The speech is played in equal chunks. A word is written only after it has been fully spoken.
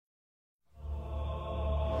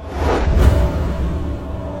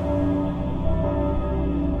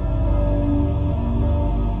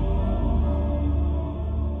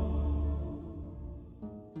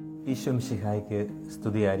ഈശോ മിശിഹായ്ക്ക്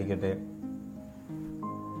സ്തുതിയായിരിക്കട്ടെ.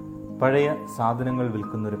 പഴയ സാധനങ്ങൾ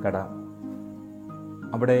വിൽക്കുന്നൊരു കട.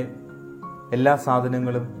 അവിടെ എല്ലാ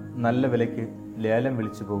സാധനങ്ങളും നല്ല വിലയ്ക്ക് ലേലം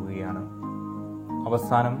വിളിച്ചു പോകുകയാണ്.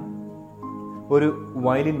 അവസാനം ഒരു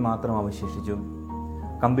വയലിൻ മാത്രം അവശേഷിച്ചു.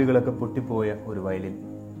 കമ്പികളൊക്കെ പൊട്ടിപ്പോയ ഒരു വയലിൻ.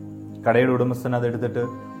 കടയുടെ ഉടമസ്ഥൻ അതെടുത്തിട്ട്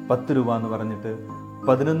 10 രൂപ എന്ന് പറഞ്ഞിട്ട്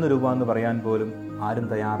 11 രൂപ എന്ന് പറയാൻ പോലും ആരും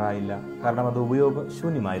തയ്യാറായില്ല. കാരണം അത്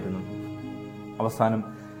ഉപയോഗശൂന്യമായിരുന്നു. അവസാനം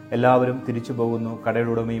എല്ലാവരും തിരിച്ചു പോകുന്നു. കടയുടെ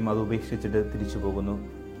ഉടമയും അത് ഉപേക്ഷിച്ചിട്ട് തിരിച്ചു പോകുന്നു.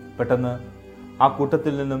 പെട്ടെന്ന് ആ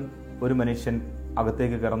കൂട്ടത്തിൽ നിന്നും ഒരു മനുഷ്യൻ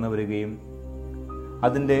അകത്തേക്ക് കടന്നു വരികയും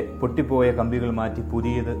അതിൻ്റെ പൊട്ടിപ്പോയ കമ്പികൾ മാറ്റി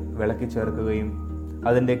പുതിയത് വിളക്കി ചേർക്കുകയും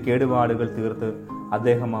അതിൻ്റെ കേടുപാടുകൾ തീർത്ത്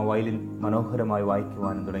അദ്ദേഹം ആ വയലിൻ മനോഹരമായി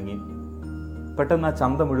വായിക്കുവാനും തുടങ്ങി. പെട്ടെന്ന് ആ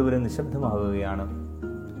ചന്ത മുഴുവനും നിശബ്ദമാകുകയാണ്.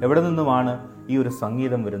 എവിടെ നിന്നുമാണ് ഈ ഒരു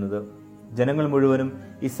സംഗീതം വരുന്നത്? ജനങ്ങൾ മുഴുവനും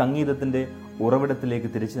ഈ സംഗീതത്തിൻ്റെ ഉറവിടത്തിലേക്ക്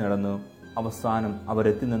തിരിച്ചു നടന്നു. അവസാനം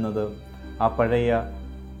അവരെത്തി നിന്നത് ആ പഴയ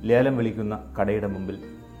ലേലം വിളിക്കുന്ന കടയുടെ മുമ്പിൽ.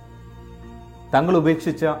 തങ്ങൾ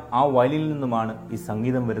ഉപേക്ഷിച്ച ആ വയലിൽ നിന്നുമാണ് ഈ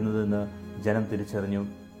സംഗീതം വരുന്നതെന്ന് ജനം തിരിച്ചറിഞ്ഞു.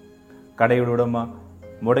 കടയുടെ ഉടമ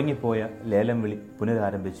മുടങ്ങിപ്പോയ ലേലം വിളി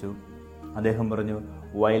പുനരാരംഭിച്ചു. അദ്ദേഹം പറഞ്ഞു,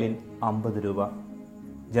 വയലിൻ 50 രൂപ.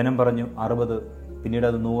 ജനം പറഞ്ഞു 60. പിന്നീട്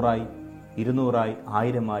അത് 100ആയി, 200ആയി,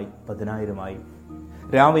 1000ആയി, 10000ആയി.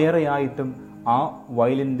 രാവേറെയായിട്ടും ആ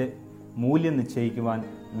വയലിൻ്റെ മൂല്യം നിശ്ചയിക്കുവാൻ,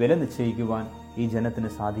 വില നിശ്ചയിക്കുവാൻ ഈ ജനത്തിന്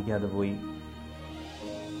സാധിക്കാതെ പോയി.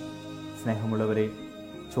 സ്നേഹമുള്ളവരെ,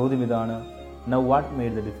 ചോദ്യം ഇതാണ്, now what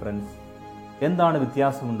made the difference? എന്താണ്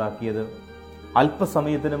വ്യത്യാസമുണ്ടാക്കിയത്?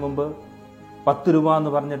 അല്പസമയത്തിന് മുമ്പ് 10 രൂപ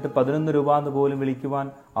എന്ന് പറഞ്ഞിട്ട് 11 രൂപ എന്ന് പോലും വിളിക്കുവാൻ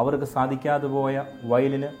അവർക്ക് സാധിക്കാതെ പോയ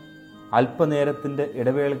വയലിന് അല്പനേരത്തിൻ്റെ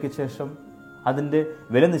ഇടവേളയ്ക്ക് ശേഷം അതിൻ്റെ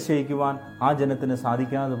വില നിശ്ചയിക്കുവാൻ ആ ജനത്തിന്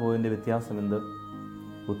സാധിക്കാതെ പോയതിൻ്റെ വ്യത്യാസം എന്ത്?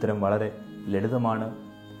 ഉത്തരം വളരെ ലളിതമാണ്.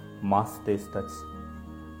 മാസ്റ്റേഴ്സ് ടച്ച്,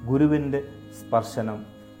 ഗുരുവിൻ്റെ സ്പർശനം.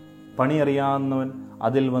 പണിയറിയാവുന്നവൻ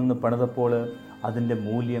അതിൽ വന്ന് പണിതപ്പോൾ അതിൻ്റെ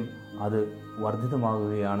മൂല്യം അത്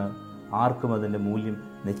വർദ്ധിതമാകുകയാണ്. ആർക്കും അതിൻ്റെ മൂല്യം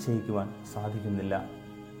നിശ്ചയിക്കുവാൻ സാധിക്കുന്നില്ല.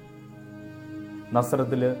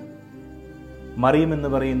 നസ്രത്തിൽ മറിയം എന്ന്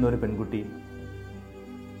പറയുന്ന ഒരു പെൺകുട്ടി,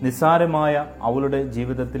 നിസ്സാരമായ അവളുടെ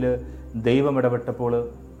ജീവിതത്തിൽ ദൈവം ഇടപെട്ടപ്പോൾ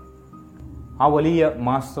ആ വലിയ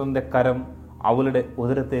മാസ്റ്ററിൻ്റെ കരം അവളുടെ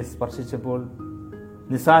ഉദരത്തെ സ്പർശിച്ചപ്പോൾ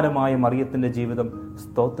നിസ്സാരമായ മറിയത്തിൻ്റെ ജീവിതം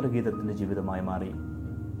സ്തോത്രഗീതത്തിൻ്റെ ജീവിതമായി മാറി.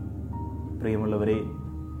 പ്രിയമുള്ളവരെ,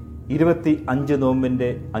 25 നോമ്പിൻ്റെ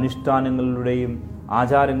അനുഷ്ഠാനങ്ങളിലൂടെയും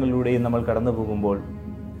ആചാരങ്ങളിലൂടെയും നമ്മൾ കടന്നു പോകുമ്പോൾ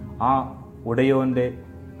ആ ഉടയോൻ്റെ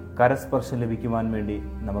കരസ്പർശം ലഭിക്കുവാൻ വേണ്ടി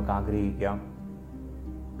നമുക്ക് ആഗ്രഹിക്കാം.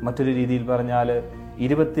 മറ്റൊരു രീതിയിൽ പറഞ്ഞാൽ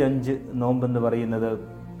 25 നോമ്പെന്ന് പറയുന്നത്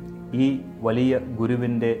ഈ വലിയ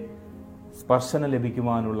ഗുരുവിൻ്റെ സ്പർശനം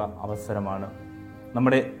ലഭിക്കുവാനുള്ള അവസരമാണ്.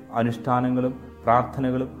 നമ്മുടെ അനുഷ്ഠാനങ്ങളും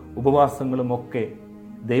പ്രാർത്ഥനകളും ഉപവാസങ്ങളും ഒക്കെ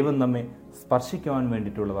ദൈവം നമ്മെ സ്പർശിക്കുവാൻ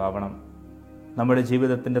വേണ്ടിയിട്ടുള്ളതാവണം. നമ്മുടെ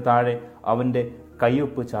ജീവിതത്തിൻ്റെ താഴെ അവൻ്റെ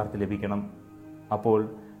കയ്യൊപ്പ് ചാർത്തി ലഭിക്കണം. അപ്പോൾ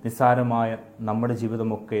നിസ്സാരമായ നമ്മുടെ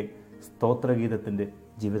ജീവിതമൊക്കെ സ്തോത്രഗീതത്തിൻ്റെ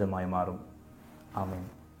ജീവിതമായി മാറും. ആമേൻ.